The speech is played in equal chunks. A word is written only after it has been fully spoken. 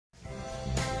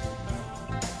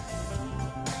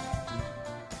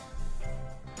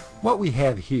What we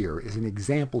have here is an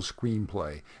example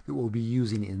screenplay that we'll be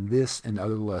using in this and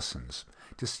other lessons.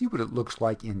 To see what it looks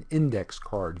like in index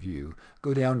card view,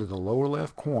 go down to the lower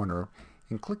left corner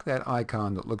and click that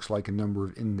icon that looks like a number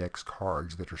of index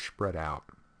cards that are spread out.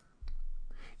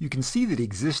 You can see that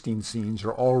existing scenes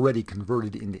are already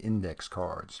converted into index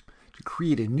cards. To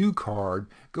create a new card,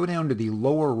 go down to the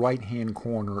lower right-hand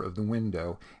corner of the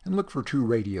window and look for two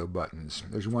radio buttons.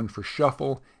 There's one for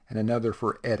Shuffle and another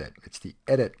for Edit. It's the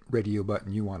Edit radio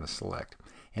button you want to select.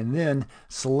 And then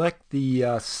select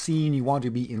the scene you want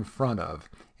to be in front of.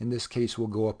 In this case, we'll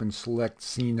go up and select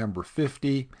scene number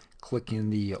 50. Click in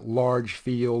the large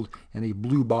field and a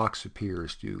blue box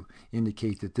appears to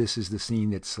indicate that this is the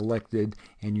scene that's selected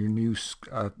and your new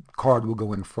card will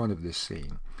go in front of this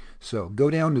scene. So go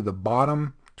down to the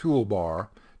bottom toolbar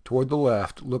toward the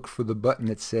left, look for the button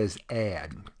that says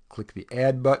Add. Click the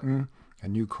Add button, a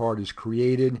new card is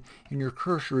created, and your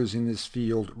cursor is in this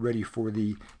field ready for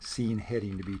the scene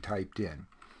heading to be typed in.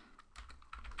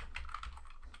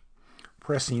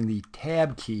 Pressing the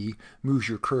Tab key moves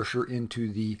your cursor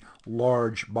into the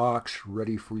large box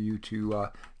ready for you to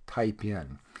type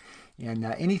in. And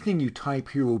anything you type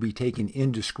here will be taken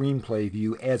into Screenplay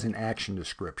view as an action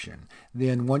description.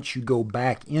 Then once you go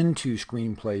back into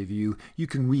Screenplay view, you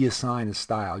can reassign a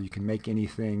style. You can make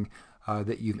anything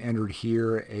that you've entered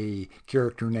here a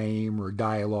character name or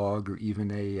dialogue or even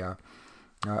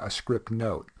a script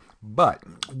note. But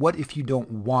what if you don't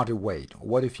want to wait?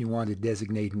 What if you want to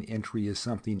designate an entry as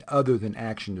something other than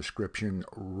action description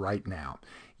right now?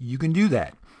 You can do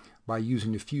that by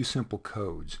using a few simple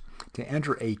codes. To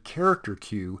enter a character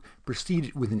cue, proceed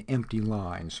it with an empty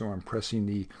line. So I'm pressing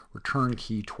the return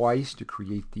key twice to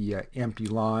create the empty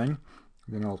line.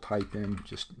 Then I'll type in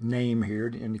just name here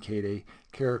to indicate a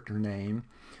character name.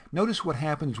 Notice what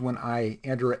happens when I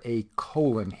enter a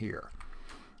colon here.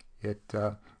 It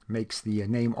makes the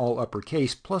name all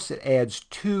uppercase, plus it adds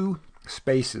two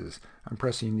spaces. I'm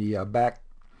pressing the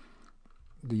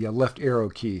left arrow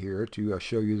key here to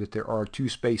show you that there are two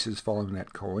spaces following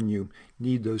that colon. You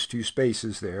need those two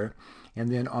spaces there. And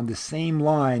then on the same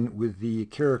line with the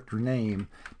character name,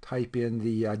 type in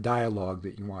the dialogue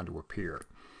that you want to appear.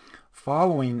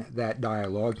 Following that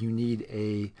dialogue, you need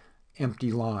a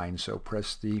empty line, so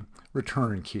press the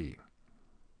return key.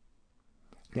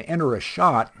 To enter a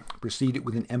shot, proceed it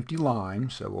with an empty line,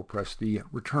 so we'll press the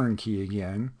return key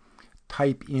again.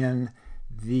 Type in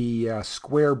the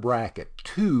square bracket,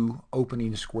 two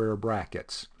opening square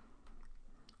brackets.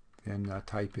 Then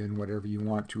type in whatever you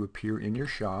want to appear in your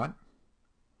shot.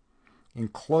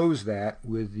 And close that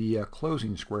with the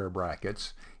closing square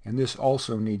brackets. And this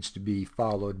also needs to be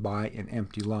followed by an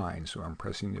empty line, so I'm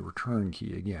pressing the return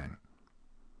key again.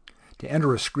 To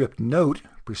enter a script note,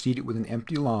 proceed it with an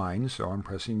empty line, so I'm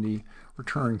pressing the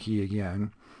return key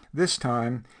again. This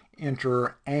time,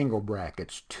 enter angle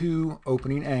brackets, two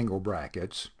opening angle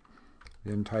brackets.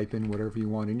 Then type in whatever you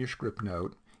want in your script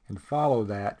note, and follow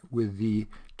that with the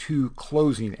two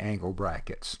closing angle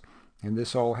brackets. And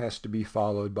this all has to be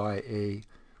followed by a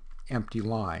empty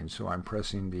line, so I'm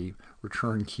pressing the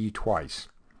return key twice.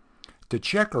 To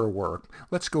check our work,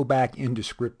 let's go back into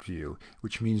script view,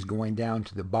 which means going down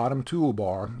to the bottom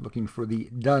toolbar, looking for the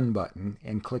Done button,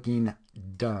 and clicking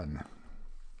Done.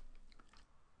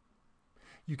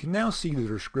 You can now see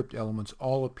that our script elements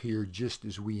all appear just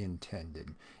as we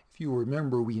intended. If you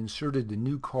remember, we inserted the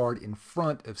new card in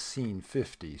front of scene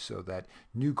 50, so that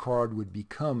new card would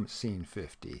become scene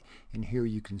 50. And here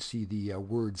you can see the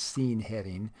word scene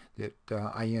heading that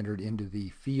I entered into the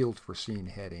field for scene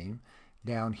heading.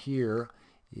 Down here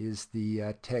is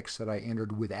the text that I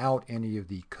entered without any of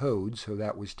the codes, so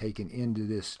that was taken into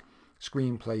this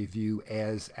Screenplay view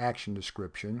as action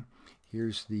description.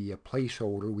 Here's the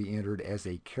placeholder we entered as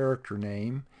a character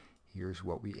name. Here's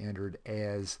what we entered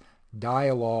as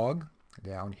dialogue.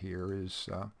 Down here is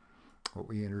what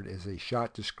we entered as a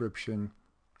shot description,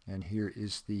 and here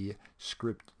is the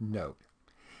script note.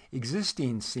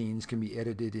 Existing scenes can be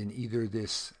edited in either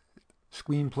this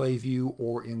Screenplay view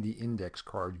or in the index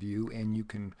card view, and you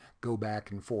can go back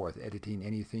and forth editing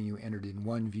anything you entered in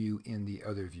one view in the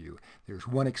other view. There's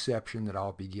one exception that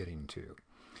I'll be getting to.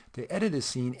 To edit a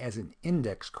scene as an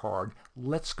index card,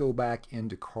 let's go back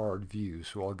into card view.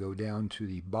 So I'll go down to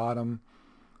the bottom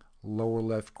lower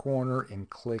left corner and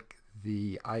click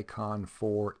the icon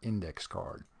for index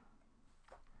card.